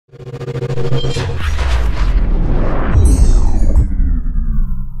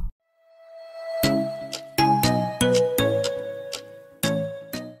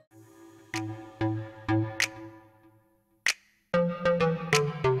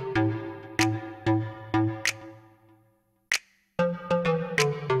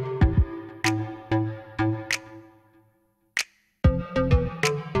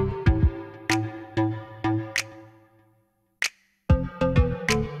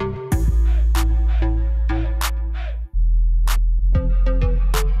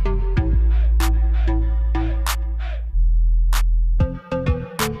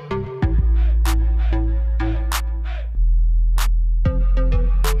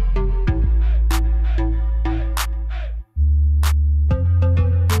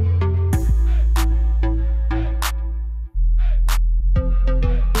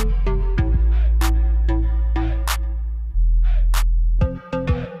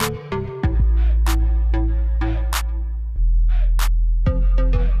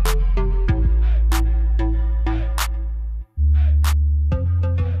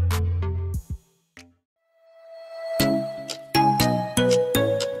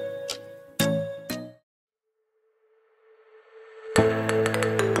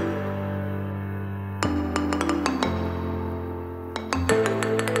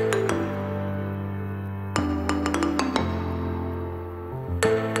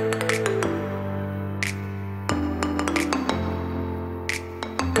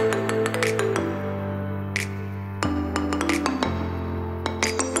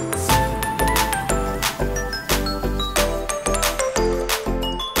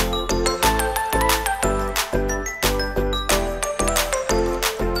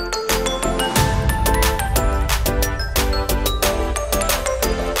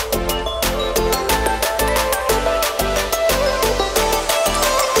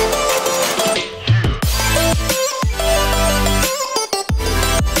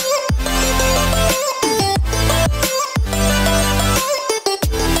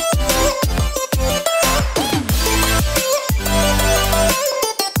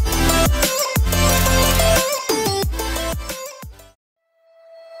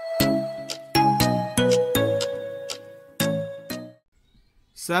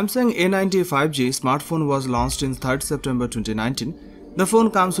Samsung A90 5G smartphone was launched in 3rd September 2019. The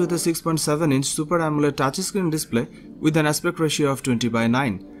phone comes with a 6.7-inch Super AMOLED touchscreen display with an aspect ratio of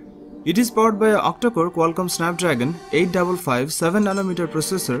 20:9. It is powered by an octa-core Qualcomm Snapdragon 855 7nm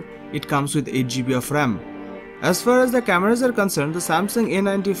processor. It comes with 8GB of RAM. As far as the cameras are concerned, the Samsung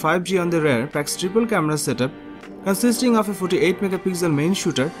A90 5G on the rear packs triple camera setup consisting of a 48MP main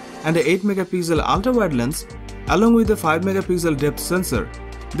shooter and a 8MP ultra-wide lens along with a 5MP depth sensor.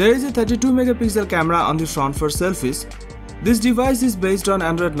 There is a 32MP camera on the front for selfies. This device is based on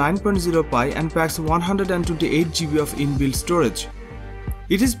Android 9.0 Pie and packs 128GB of inbuilt storage.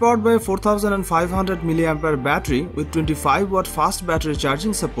 It is powered by a 4500 mAh battery with 25W fast battery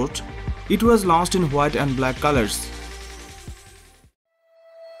charging support. It was launched in white and black colors.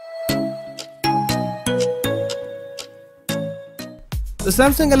 The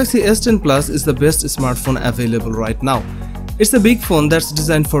Samsung Galaxy S10 Plus is the best smartphone available right now. It's a big phone that's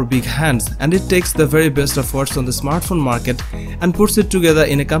designed for big hands, and it takes the very best of what's on the smartphone market and puts it together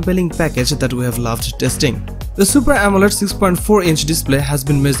in a compelling package that we have loved testing. The Super AMOLED 6.4-inch display has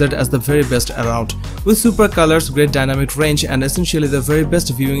been measured as the very best around, with super colors, great dynamic range, and essentially the very best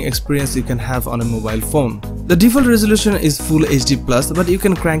viewing experience you can have on a mobile phone. The default resolution is Full HD+, but you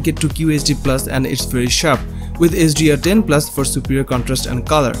can crank it to QHD+, and it's very sharp, with HDR10+ for superior contrast and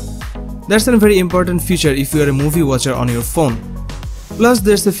color. That's a very important feature if you are a movie watcher on your phone. Plus,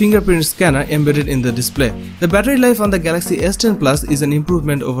 there's a fingerprint scanner embedded in the display. The battery life on the Galaxy S10 Plus is an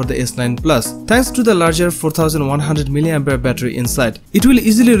improvement over the S9 Plus, thanks to the larger 4100 mAh battery inside. It will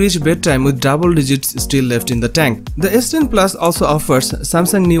easily reach bedtime with double digits still left in the tank. The S10 Plus also offers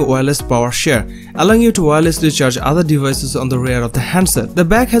Samsung new wireless power share, allowing you to wirelessly charge other devices on the rear of the handset. The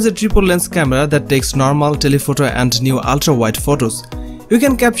back has a triple lens camera that takes normal, telephoto and new ultra-wide photos. You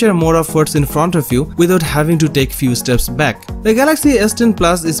can capture more of what's in front of you without having to take few steps back. The Galaxy S10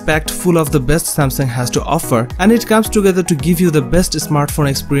 Plus is packed full of the best Samsung has to offer, and it comes together to give you the best smartphone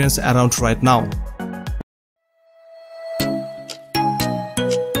experience around right now.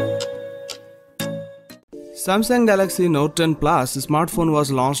 Samsung Galaxy Note 10 Plus smartphone was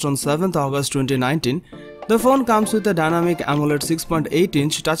launched on 7th August 2019. The phone comes with a dynamic AMOLED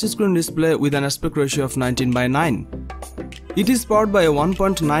 6.8-inch touchscreen display with an aspect ratio of 19:9. It is powered by a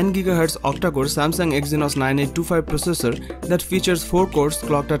 1.9 GHz octa-core Samsung Exynos 9825 processor that features 4 cores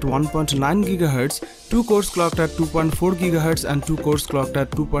clocked at 1.9 GHz, 2 cores clocked at 2.4 GHz and 2 cores clocked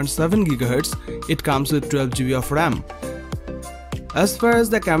at 2.7 GHz. It comes with 12 GB of RAM. As far as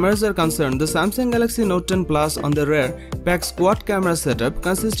the cameras are concerned, the Samsung Galaxy Note 10 Plus on the rear packs quad camera setup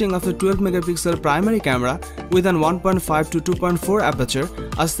consisting of a 12 megapixel primary camera with an 1.5 to 2.4 aperture,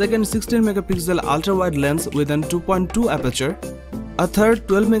 a second 16 megapixel ultra-wide lens with an 2.2 aperture, a third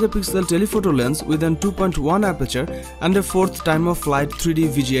 12 megapixel telephoto lens with an 2.1 aperture, and a fourth time-of-flight 3D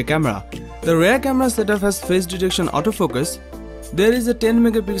VGA camera. The rear camera setup has face detection autofocus. There is a 10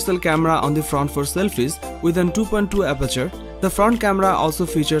 megapixel camera on the front for selfies with an 2.2 aperture. The front camera also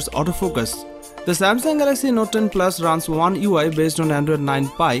features autofocus. The Samsung Galaxy Note 10 Plus runs One UI based on Android 9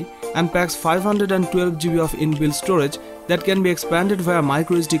 Pie and packs 512 GB of inbuilt storage that can be expanded via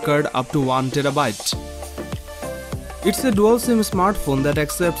microSD card up to 1 TB. It's a dual SIM smartphone that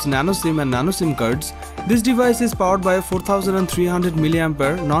accepts nano SIM and nano SIM cards. This device is powered by a 4300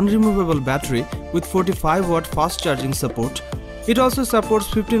 mAh non-removable battery with 45 watt fast charging support. It also supports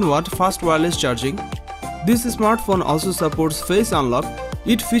 15 watt fast wireless charging. This smartphone also supports face unlock.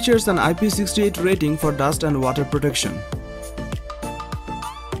 It features an IP68 rating for dust and water protection.